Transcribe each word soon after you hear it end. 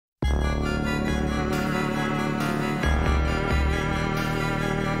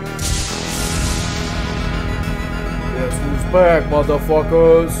back,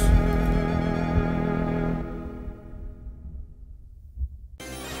 motherfuckers.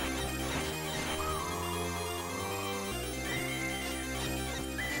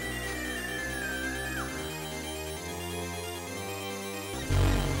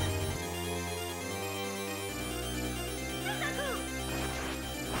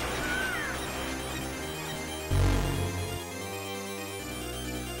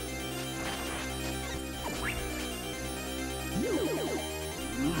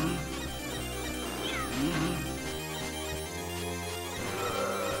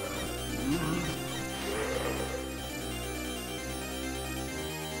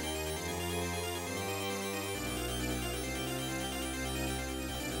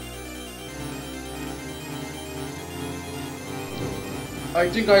 I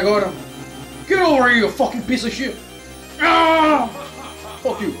think I got him. Get over here, you fucking piece of shit! Ah!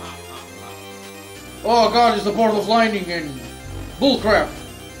 Fuck you. Oh god, it's the part of lightning and bullcrap.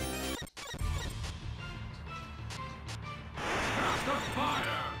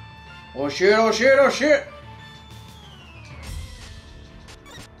 Oh shit, oh shit, oh shit!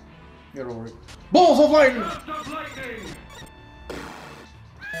 Get over it. Balls of lightning!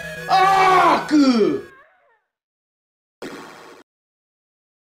 Ah, good!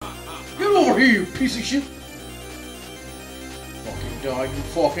 Get over here, you piece of shit! Fucking die, you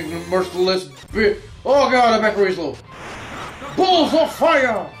fucking merciless bitch! Oh god, the battery's low! Balls of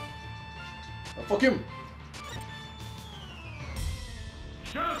fire! Oh, fuck him!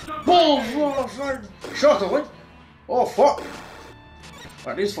 Balls of fire! Shut up, oh fuck!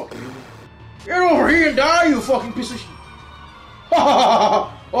 That is fucking you. Get over here and die, you fucking piece of shit!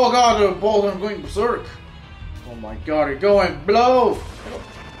 Oh god, the balls are going berserk! Oh my god, you're going blow!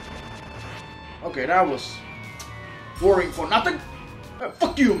 Okay, that was worrying for nothing.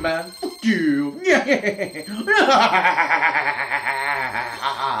 Fuck you, man. Fuck you. Yeah.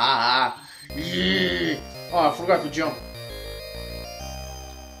 Oh, I forgot to jump.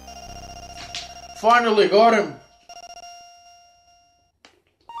 Finally got him.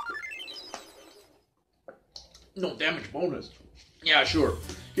 No damage bonus. Yeah, sure.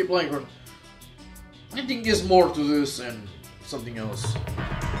 Keep playing for. I think there's more to this and something else.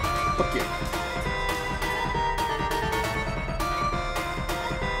 Fuck yeah.